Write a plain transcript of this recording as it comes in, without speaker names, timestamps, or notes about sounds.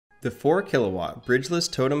The 4 kilowatt Bridgeless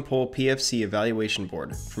totem pole PFC evaluation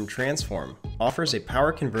board from Transform offers a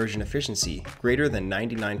power conversion efficiency greater than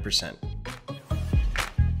 99%.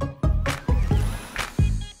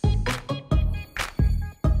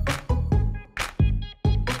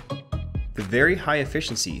 The very high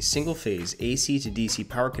efficiency single-phase AC to DC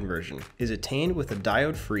power conversion is attained with a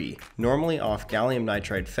diode-free, normally off gallium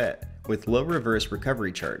nitride FET with low reverse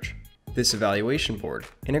recovery charge. This evaluation board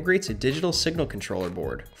integrates a digital signal controller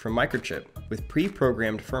board from Microchip with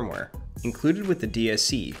pre-programmed firmware. Included with the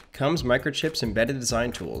DSC comes Microchip's embedded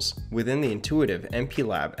design tools within the intuitive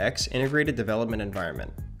MPLAB X integrated development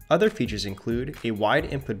environment. Other features include a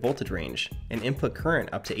wide input voltage range, an input current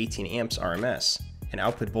up to 18 amps-RMS, an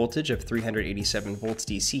output voltage of 387 volts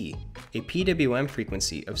DC, a PWM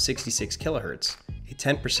frequency of 66 kilohertz, a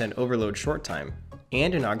 10% overload short time,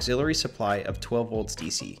 and an auxiliary supply of 12 volts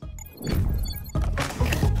DC.